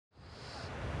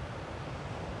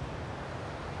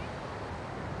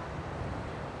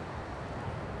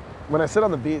When I sit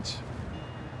on the beach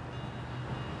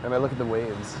and I look at the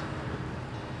waves,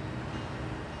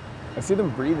 I see them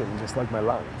breathing just like my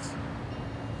lungs.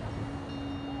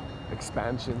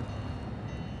 Expansion,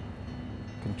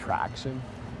 contraction,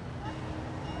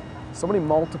 so many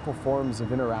multiple forms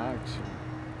of interaction.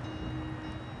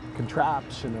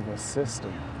 Contraption of a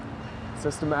system,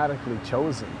 systematically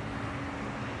chosen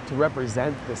to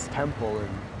represent this temple in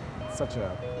such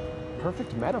a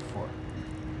perfect metaphor,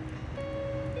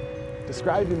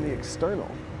 describing the external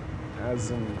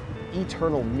as an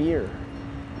eternal mirror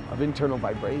of internal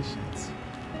vibrations.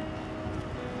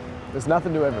 There's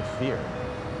nothing to ever fear.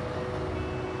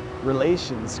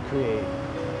 Relations create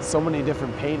so many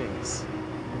different paintings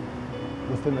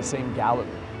within the same gallery.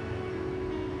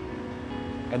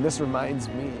 And this reminds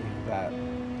me that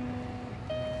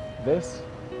this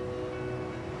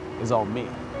is all me.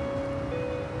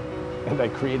 And I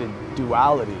created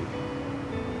duality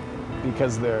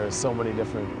because there are so many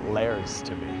different layers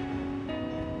to me.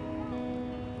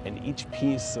 And each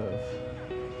piece of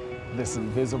this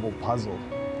invisible puzzle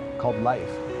called life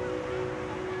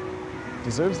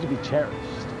deserves to be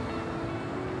cherished.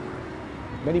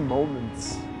 Many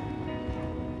moments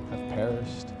have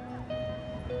perished,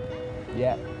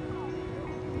 yet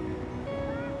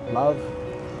love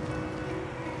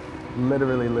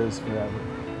literally lives forever.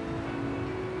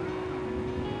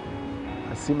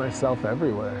 I see myself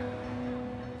everywhere.